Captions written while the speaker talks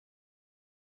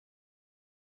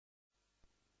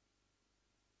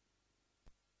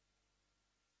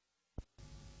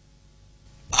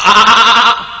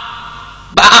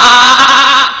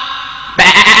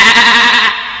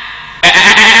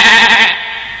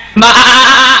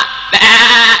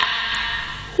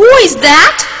Who is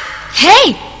that?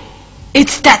 Hey,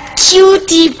 it's that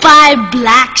cutie pie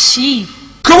black sheep.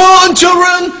 Come on,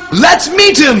 children, let's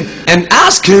meet him and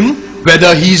ask him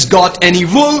whether he's got any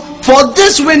wool for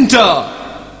this winter.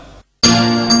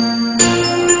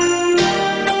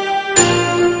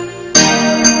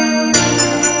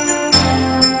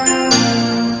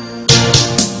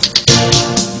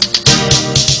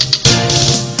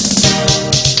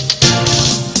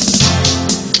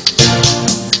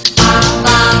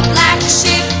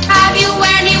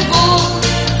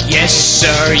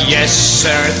 Yes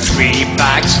sir, 3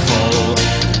 bags full.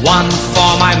 1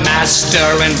 for my master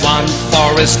and 1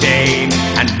 for his dame,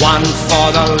 and 1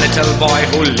 for the little boy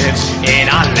who lives in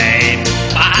our lane.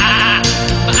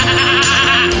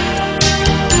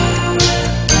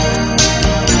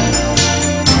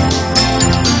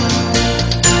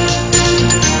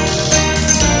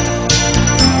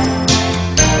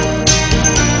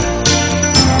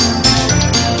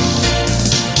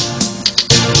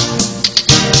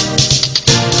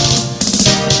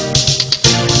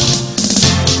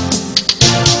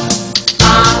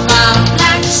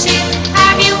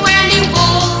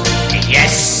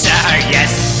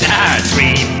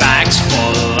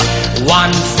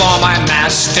 One for my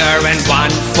master and 1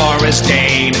 for his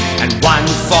dame, and 1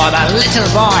 for the little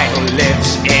boy who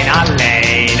lives in our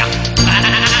lane.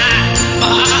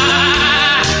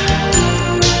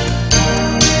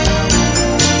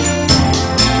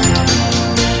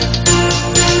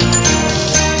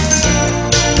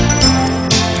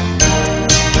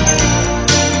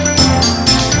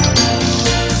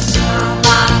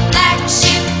 Black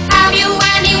sheep, have you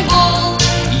any wool?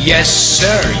 Yes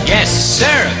sir,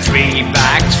 3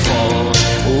 bags full.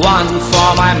 1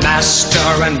 for my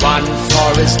master and 1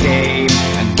 for his dame,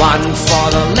 and 1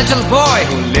 for the little boy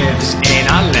who lives in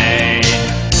our lane.